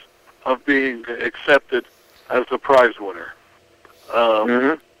chance of being accepted as a prize winner.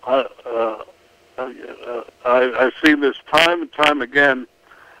 I've seen this time and time again,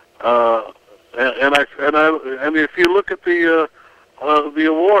 and if you look at the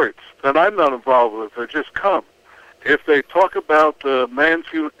awards that I'm not involved with, they just come. If they talk about man's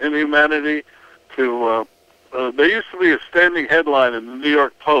inhumanity, there used to be a standing headline in the New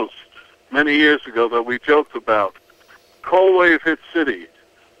York Post many years ago that we joked about. Cold wave hit city.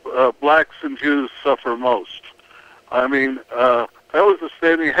 Blacks and Jews suffer most. I mean, that was a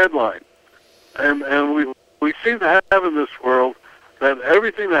standing headline. And we seem to have in this world that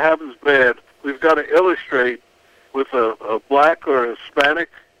everything that happens bad, we've got to illustrate with a black or a Hispanic.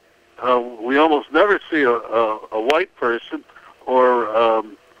 We almost never see a white person or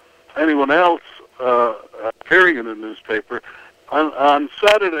anyone else appearing in the newspaper. On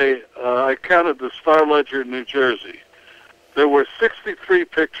Saturday, I counted the Star Ledger in New Jersey. There were 63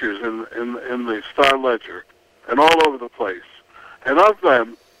 pictures in the Star Ledger, and all over the place. And of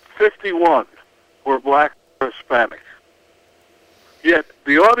them, 51 were black or Hispanic. Yet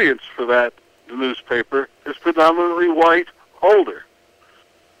the audience for that newspaper is predominantly white, older.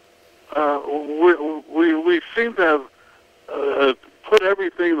 We seem to have put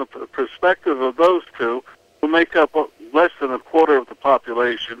everything in the perspective of those two, who make up less than a quarter of the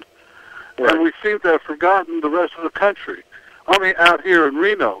population, right. And we seem to have forgotten the rest of the country. I mean, out here in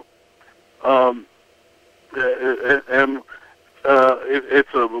Reno, it's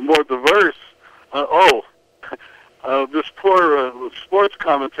a more diverse. This poor sports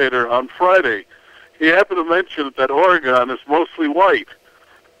commentator on Friday, he happened to mention that Oregon is mostly white,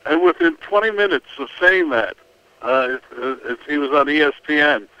 And within 20 minutes of saying that, he was on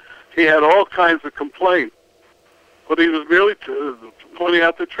ESPN, he had all kinds of complaints. But he was merely pointing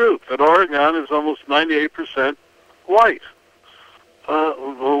out the truth, that Oregon is almost 98% white.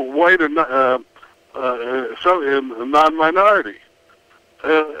 White or non-minority.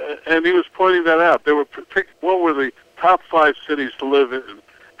 And he was pointing that out. They were what were the top 5 cities to live in,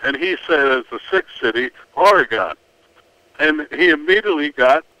 and he said as the 6th city, Oregon. And he immediately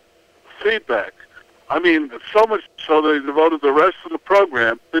got feedback. I mean, so much so they devoted the rest of the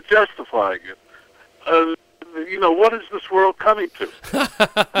program to justifying it. What is this world coming to?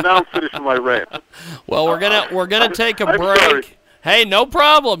 Now I'm finishing my rant. Well, we're gonna take a break. Sorry. Hey, no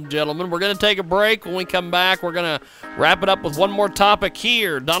problem, gentlemen. We're gonna take a break. When we come back, we're gonna wrap it up with one more topic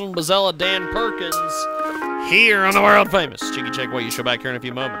here. Donald Mazzella, Dan Perkins, here on the world famous Jiggy Jaguar Show. Back here in a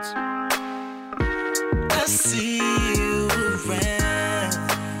few moments. I see you around,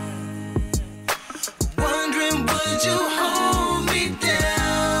 wondering would you hold me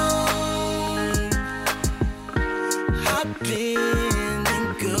down, hop in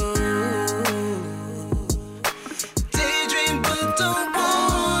and go, daydream but don't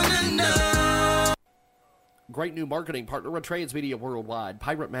wanna know. Great new marketing partner with Transmedia Worldwide.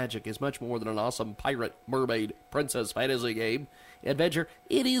 Pirate Magic is much more than an awesome pirate, mermaid, princess fantasy game. Adventure,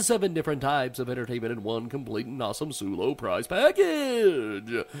 it is 7 different types of entertainment in one complete and awesome Sulo prize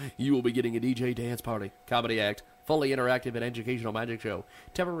package. You will be getting a DJ dance party, comedy act, fully interactive and educational magic show,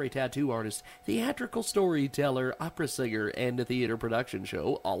 temporary tattoo artist, theatrical storyteller, opera singer, and a theater production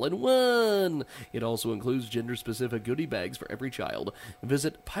show all in one. It also includes gender-specific goodie bags for every child.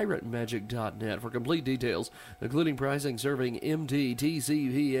 Visit piratemagic.net for complete details, including pricing, serving, MT,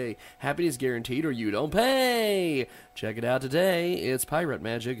 TCPA, happiness guaranteed, or you don't pay. Check it out today. It's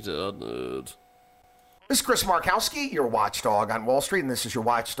piratemagic.net. This is Chris Markowski, your watchdog on Wall Street, and this is your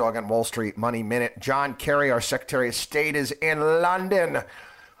watchdog on Wall Street Money Minute. John Kerry, our Secretary of State, is in London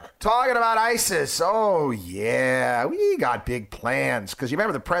talking about ISIS. Oh, yeah, we got big plans. Because you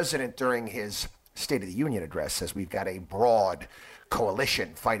remember the president during his State of the Union address says we've got a broad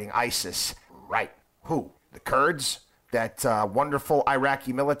coalition fighting ISIS. Right. Who? The Kurds? That wonderful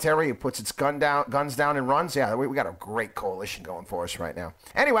Iraqi military who puts its guns down and runs? Yeah, we got a great coalition going for us right now.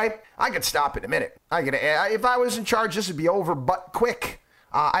 Anyway, I could stop in a minute. If I was in charge, this would be over but quick.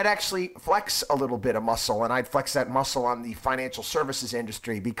 I'd actually flex a little bit of muscle, and I'd flex that muscle on the financial services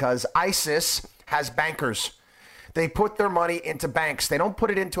industry because ISIS has bankers. They put their money into banks. They don't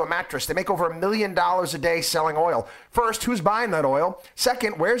put it into a mattress. They make over $1 million a day selling oil. First, who's buying that oil?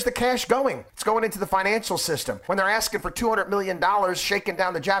 Second, where's the cash going? It's going into the financial system. When they're asking for $200 million shaking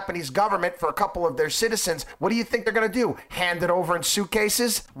down the Japanese government for a couple of their citizens, what do you think they're going to do? Hand it over in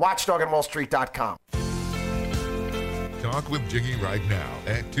suitcases? WatchdogOnWallStreet.com. Talk with Jiggy right now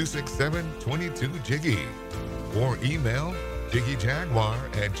at 267-22-JIGGY or email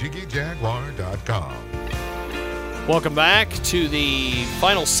JiggyJaguar@JiggyJaguar.com. Welcome back to the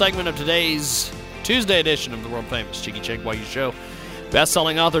final segment of today's Tuesday edition of the world-famous Jiggy Jaguar Show.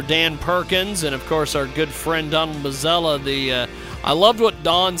 Best-selling author Dan Perkins and, of course, our good friend Donald Mazzella. I loved what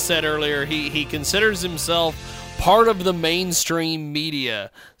Don said earlier. He considers himself part of the mainstream media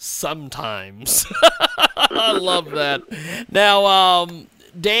sometimes. I love that. Now,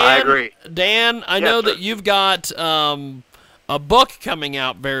 Dan, I agree. Dan, I know that you've got a book coming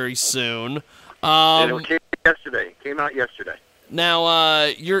out very soon. It came out yesterday. Now,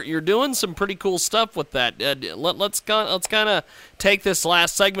 you're doing some pretty cool stuff with that. Let's kind of take this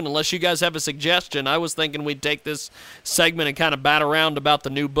last segment, unless you guys have a suggestion. I was thinking we'd take this segment and kind of bat around about the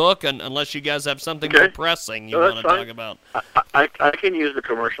new book, unless you guys have something more pressing you want to talk about. I can use the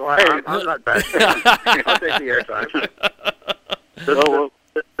commercial. I'm not bad. I'll take the airtime.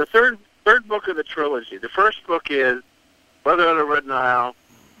 The third book of the trilogy. The first book is Brotherhood of Red Nile,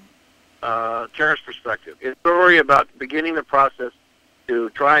 Terrorist Perspective. It's a story about beginning the process to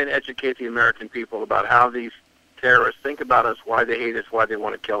try and educate the American people about how these terrorists think about us, why they hate us, why they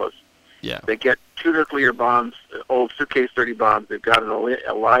want to kill us. Yeah. They get 2 nuclear bombs, old suitcase 30 bombs. They've got an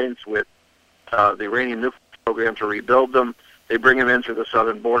alliance with the Iranian nuclear program to rebuild them. They bring them in through the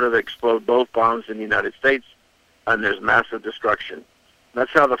southern border. They explode both bombs in the United States, and there's massive destruction.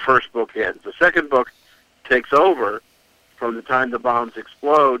 That's how the first book ends. The second book takes over from the time the bombs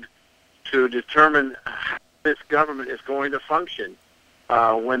explode to determine how this government is going to function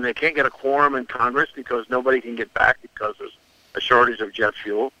when they can't get a quorum in Congress because nobody can get back because there's a shortage of jet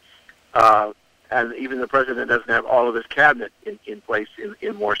fuel. And even the president doesn't have all of his cabinet in place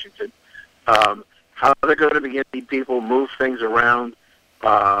in Washington. How they're going to begin to people move things around.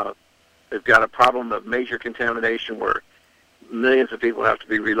 They've got a problem of major contamination where millions of people have to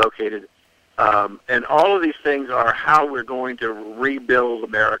be relocated. And all of these things are how we're going to rebuild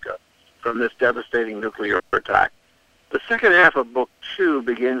America from this devastating nuclear attack. The second half of Book 2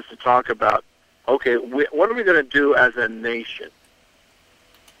 begins to talk about, okay, what are we going to do as a nation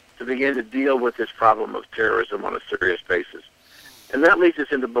to begin to deal with this problem of terrorism on a serious basis? And that leads us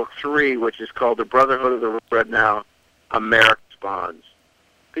into Book 3, which is called The Brotherhood of the Red Now, America's Bonds.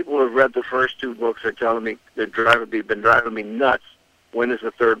 People who have read the first two books are telling me they've been driving me nuts. When is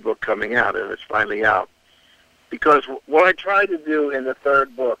the third book coming out? And it's finally out. Because what I tried to do in the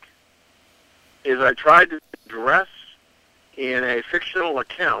third book is I tried to address in a fictional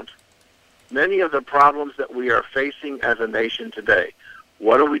account many of the problems that we are facing as a nation today.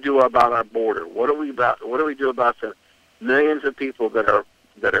 What do we do about our border? What do we do about the millions of people that are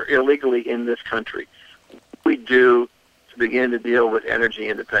illegally in this country? What do we do to begin to deal with energy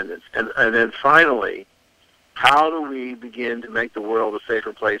independence? And then finally, how do we begin to make the world a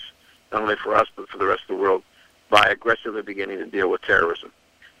safer place, not only for us, but for the rest of the world, by aggressively beginning to deal with terrorism?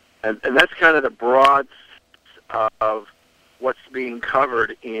 And that's kind of the broad of what's being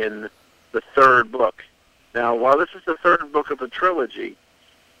covered in the third book. Now, while this is the third book of the trilogy,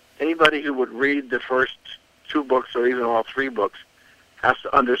 anybody who would read the first two books or even all three books has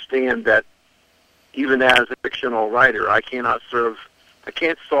to understand that even as a fictional writer, I can't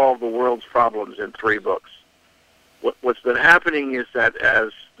solve the world's problems in three books. What's been happening is that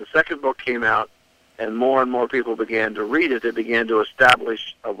as the second book came out and more people began to read it, they began to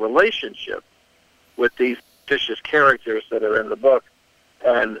establish a relationship with these fictitious characters that are in the book,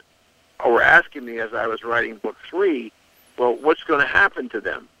 and were asking me as I was writing Book 3, well, what's going to happen to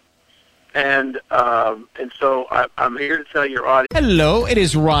them? And so I'm here to tell your audience. Hello, it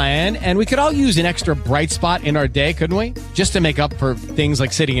is Ryan, and we could all use an extra bright spot in our day, couldn't we? Just to make up for things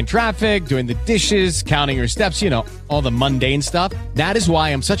like sitting in traffic, doing the dishes, counting your steps, all the mundane stuff. That is why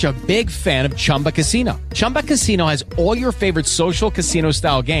I'm such a big fan of Chumba Casino. Chumba Casino has all your favorite social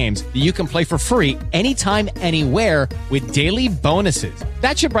casino-style games that you can play for free anytime, anywhere with daily bonuses.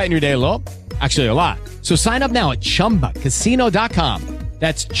 That should brighten your day a little. Actually, a lot. So sign up now at ChumbaCasino.com.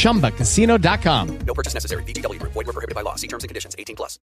 That's ChumbaCasino.com. No purchase necessary. VGW Group. Void where prohibited by law. See terms and conditions. 18+.